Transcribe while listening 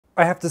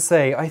I have to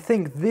say, I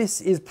think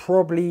this is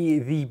probably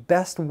the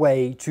best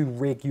way to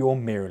rig your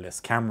mirrorless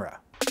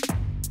camera.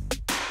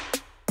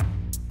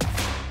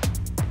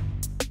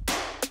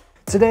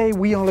 Today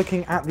we are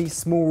looking at the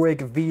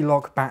Smallrig V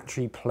Lock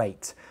battery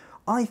plate.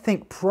 I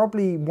think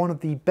probably one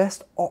of the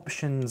best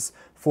options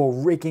for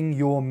rigging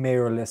your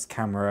mirrorless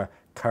camera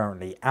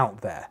currently out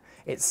there.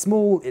 It's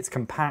small, it's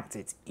compact,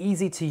 it's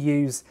easy to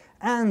use,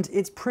 and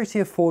it's pretty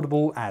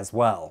affordable as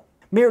well.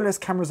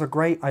 Mirrorless cameras are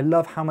great. I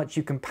love how much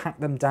you can pack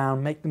them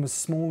down, make them as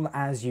small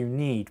as you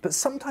need, but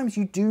sometimes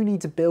you do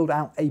need to build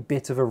out a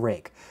bit of a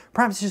rig.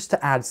 Perhaps just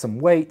to add some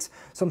weight,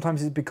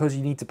 sometimes it's because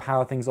you need to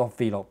power things off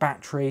V-Lock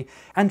battery,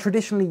 and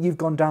traditionally you've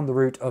gone down the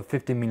route of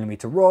 15mm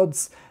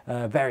rods,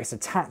 various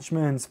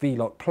attachments,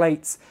 V-Lock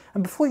plates,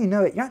 and before you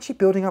know it, you're actually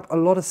building up a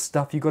lot of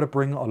stuff you've got to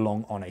bring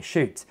along on a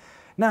shoot.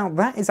 Now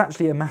that is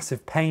actually a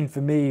massive pain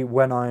for me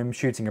when I'm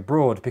shooting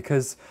abroad,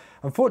 because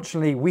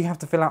unfortunately we have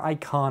to fill out a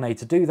carnet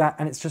to do that,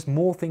 and it's just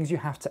more things you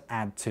have to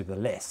add to the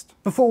list.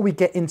 Before we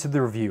get into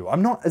the review,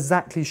 I'm not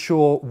exactly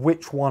sure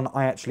which one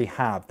I actually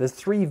have. There's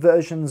 3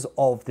 versions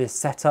of this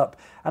setup,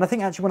 and I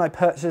think actually when I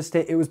purchased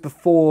it, it was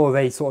before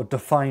they sort of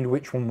defined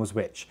which one was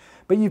which.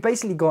 But you've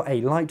basically got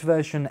a light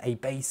version, a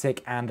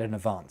basic, and an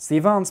advanced. The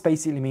advanced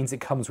basically means it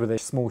comes with a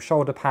small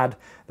shoulder pad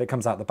that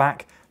comes out the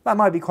back. That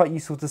might be quite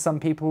useful to some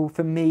people.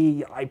 For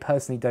me, I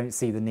personally don't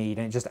see the need,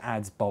 and it just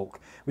adds bulk,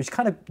 which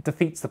kind of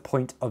defeats the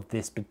point of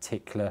this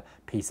particular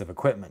piece of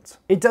equipment.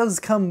 It does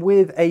come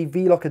with a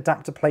V-Lock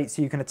adapter plate,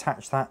 so you can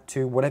attach that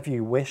to whatever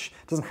you wish.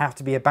 It doesn't have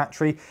to be a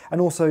battery,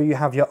 and also you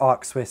have your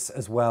arc Swiss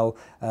as well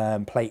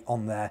plate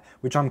on there,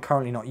 which I'm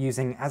currently not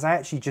using, as I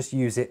actually just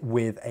use it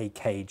with a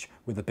cage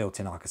with a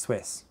built-in arc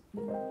Swiss.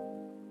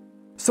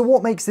 So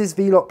what makes this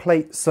V-Lock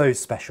plate so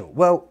special?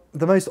 Well,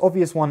 the most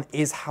obvious one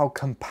is how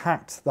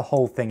compact the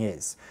whole thing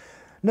is.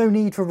 No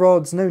need for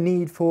rods, no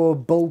need for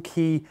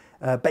bulky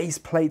base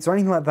plates or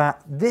anything like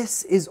that.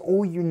 This is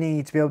all you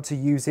need to be able to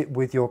use it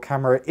with your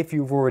camera if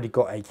you've already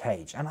got a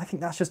cage. And I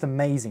think that's just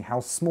amazing how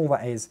small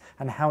that is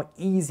and how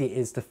easy it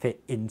is to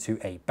fit into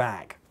a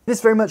bag.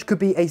 This very much could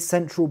be a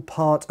central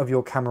part of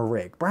your camera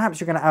rig. Perhaps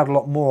you're going to add a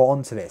lot more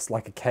onto this,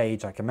 like a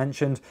cage, like I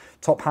mentioned,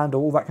 top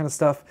handle, all that kind of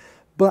stuff.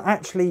 But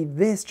actually,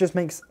 this just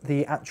makes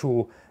the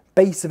actual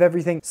base of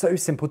everything so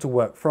simple to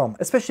work from,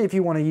 especially if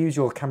you want to use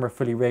your camera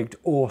fully rigged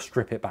or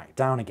strip it back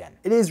down again.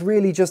 It is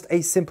really just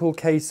a simple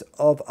case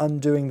of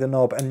undoing the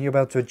knob, and you'll be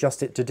able to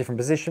adjust it to different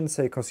positions.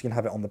 So of course you can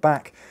have it on the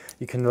back,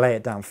 you can lay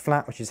it down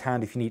flat, which is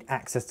handy if you need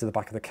access to the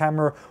back of the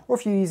camera, or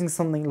if you're using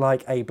something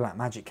like a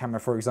Blackmagic camera,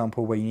 for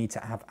example, where you need to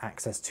have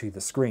access to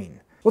the screen.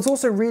 What's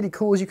also really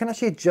cool is you can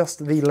actually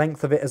adjust the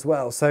length of it as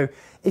well. So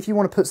if you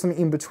want to put something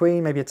in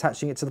between, maybe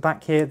attaching it to the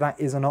back here, that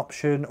is an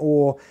option.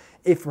 Or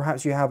if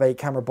perhaps you have a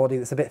camera body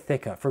that's a bit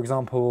thicker, for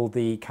example,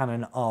 the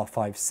Canon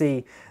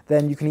R5C,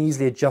 then you can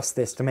easily adjust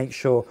this to make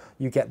sure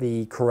you get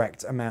the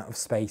correct amount of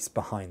space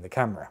behind the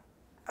camera.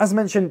 As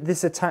mentioned,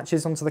 this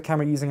attaches onto the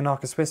camera using an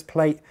arc Swiss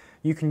plate.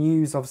 You can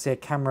use obviously a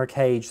camera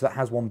cage that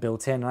has one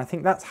built in, and I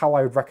think that's how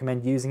I would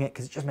recommend using it,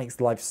 because it just makes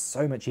life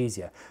so much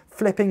easier.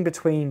 Flipping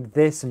between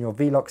this and your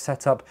V-Lock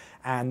setup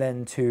and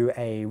then to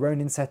a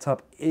Ronin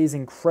setup is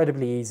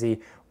incredibly easy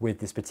with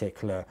this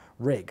particular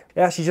rig. It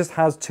actually just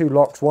has 2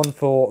 locks, one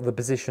for the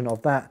position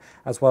of that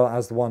as well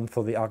as the one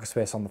for the arc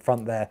Swiss on the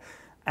front there,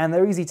 and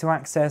they're easy to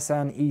access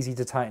and easy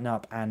to tighten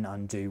up and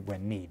undo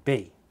when need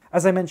be.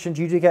 As I mentioned,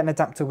 you do get an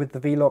adapter with the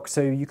V-Lock, so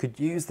you could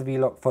use the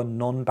V-Lock for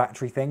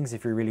non-battery things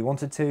if you really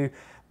wanted to.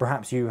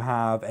 Perhaps you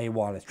have a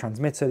wireless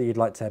transmitter that you'd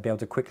like to be able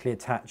to quickly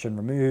attach and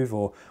remove,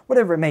 or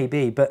whatever it may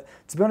be. But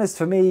to be honest,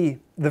 for me,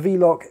 the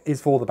V-Lock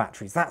is for the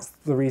batteries. That's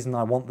the reason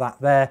I want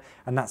that there,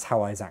 and that's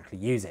how I exactly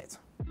use it.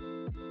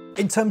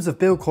 In terms of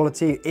build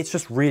quality, it's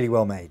just really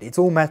well made. It's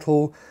all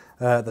metal,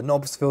 the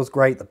knobs feels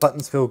great, the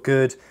buttons feel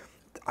good.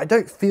 I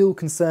don't feel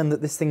concerned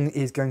that this thing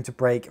is going to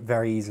break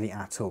very easily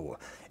at all.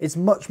 It's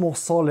much more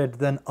solid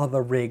than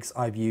other rigs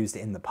I've used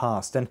in the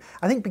past, and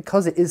I think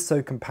because it is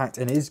so compact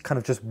and it is kind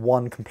of just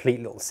one complete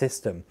little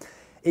system,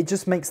 it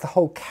just makes the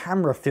whole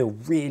camera feel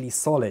really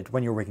solid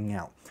when you're rigging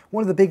out.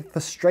 One of the big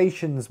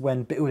frustrations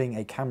when building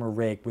a camera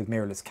rig with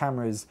mirrorless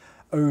cameras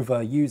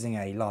over using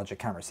a larger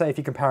camera, say if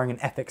you're comparing an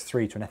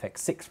FX3 to an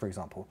FX6 for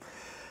example,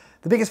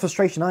 the biggest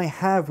frustration I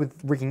have with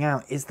rigging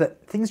out is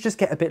that things just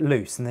get a bit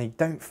loose and they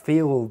don't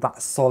feel that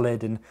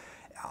solid, and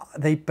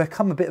they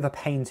become a bit of a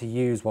pain to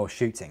use while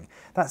shooting.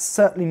 That's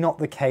certainly not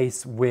the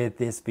case with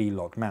this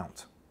V-Lock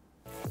mount.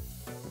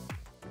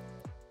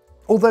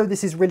 Although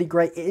this is really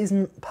great, it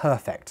isn't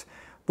perfect.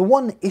 The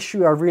one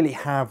issue I really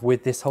have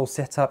with this whole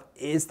setup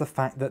is the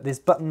fact that this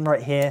button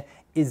right here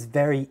is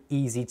very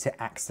easy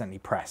to accidentally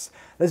press.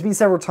 There's been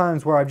several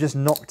times where I've just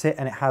knocked it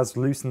and it has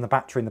loosened the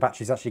battery and the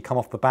battery's actually come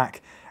off the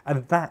back,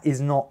 and that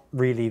is not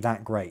really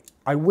that great.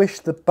 I wish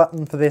the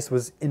button for this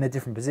was in a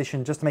different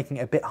position, just making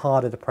it a bit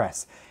harder to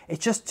press.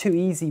 It's just too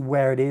easy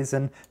where it is,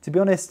 and to be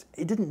honest,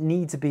 it didn't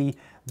need to be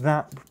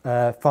that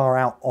far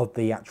out of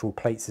the actual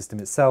plate system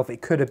itself.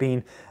 It could have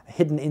been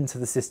hidden into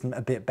the system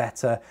a bit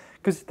better,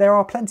 because there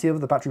are plenty of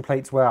the battery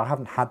plates where I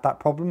haven't had that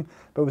problem,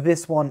 but with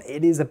this one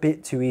it is a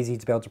bit too easy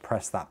to be able to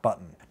press that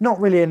button. Not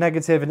really a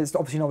negative, and it's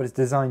obviously not what it's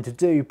designed to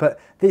do, but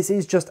this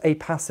is just a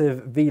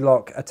passive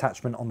V-Lock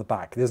attachment on the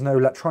back. There's no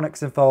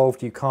electronics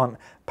involved. You can't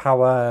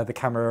power the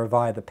camera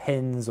via the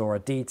pins or a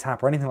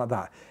D-tap or anything like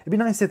that. It'd be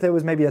nice if there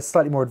was maybe a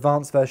slightly more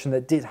advanced version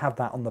that did have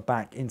that on the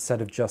back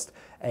instead of just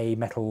a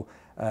metal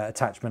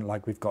attachment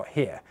like we've got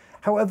here.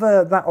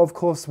 However, that of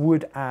course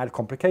would add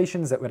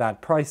complications, it would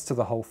add price to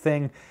the whole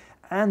thing,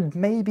 and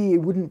maybe it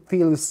wouldn't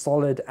feel as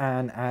solid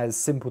and as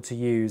simple to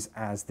use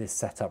as this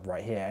setup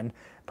right here, and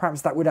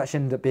perhaps that would actually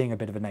end up being a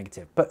bit of a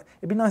negative. But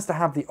it'd be nice to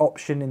have the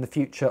option in the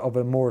future of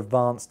a more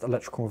advanced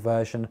electrical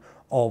version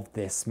of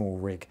this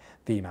Smallrig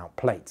V-mount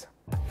plate.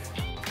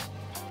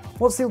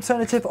 What's the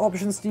alternative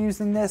options to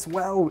using this?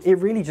 Well, it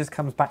really just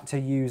comes back to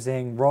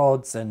using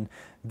rods and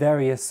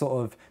various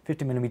sort of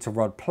 50mm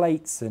rod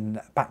plates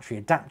and battery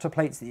adapter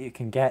plates that you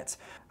can get.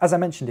 As I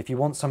mentioned, if you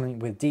want something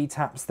with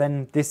D-taps,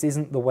 then this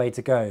isn't the way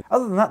to go.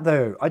 Other than that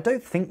though, I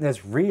don't think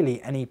there's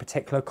really any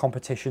particular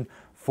competition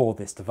for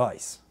this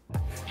device.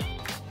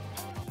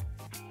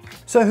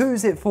 So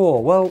who's it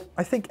for? Well,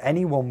 I think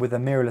anyone with a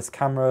mirrorless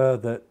camera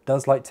that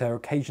does like to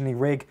occasionally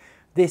rig,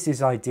 this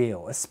is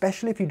ideal,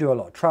 especially if you do a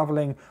lot of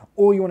traveling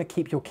or you want to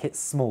keep your kit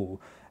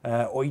small,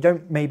 or you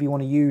don't maybe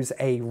want to use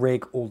a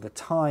rig all the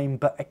time,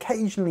 but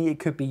occasionally it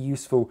could be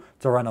useful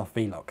to run off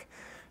V-Lock.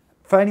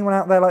 For anyone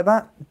out there like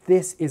that,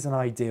 this is an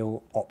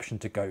ideal option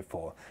to go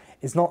for.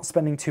 It's not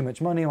spending too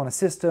much money on a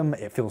system,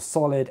 it feels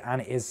solid,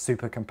 and it is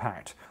super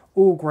compact.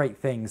 All great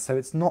things, so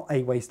it's not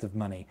a waste of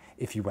money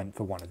if you went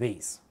for one of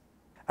these.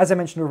 As I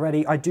mentioned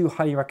already, I do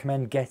highly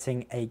recommend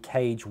getting a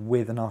cage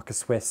with an Arca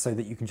Swiss so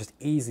that you can just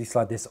easily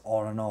slide this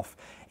on and off.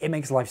 It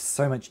makes life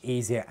so much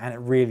easier and it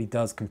really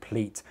does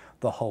complete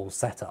the whole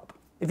setup.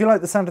 If you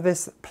like the sound of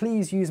this,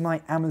 please use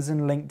my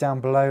Amazon link down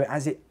below,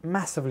 as it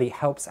massively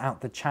helps out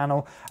the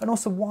channel. And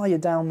also while you're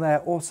down there,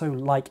 also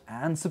like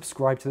and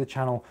subscribe to the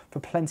channel for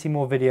plenty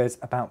more videos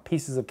about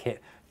pieces of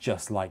kit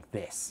just like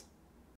this.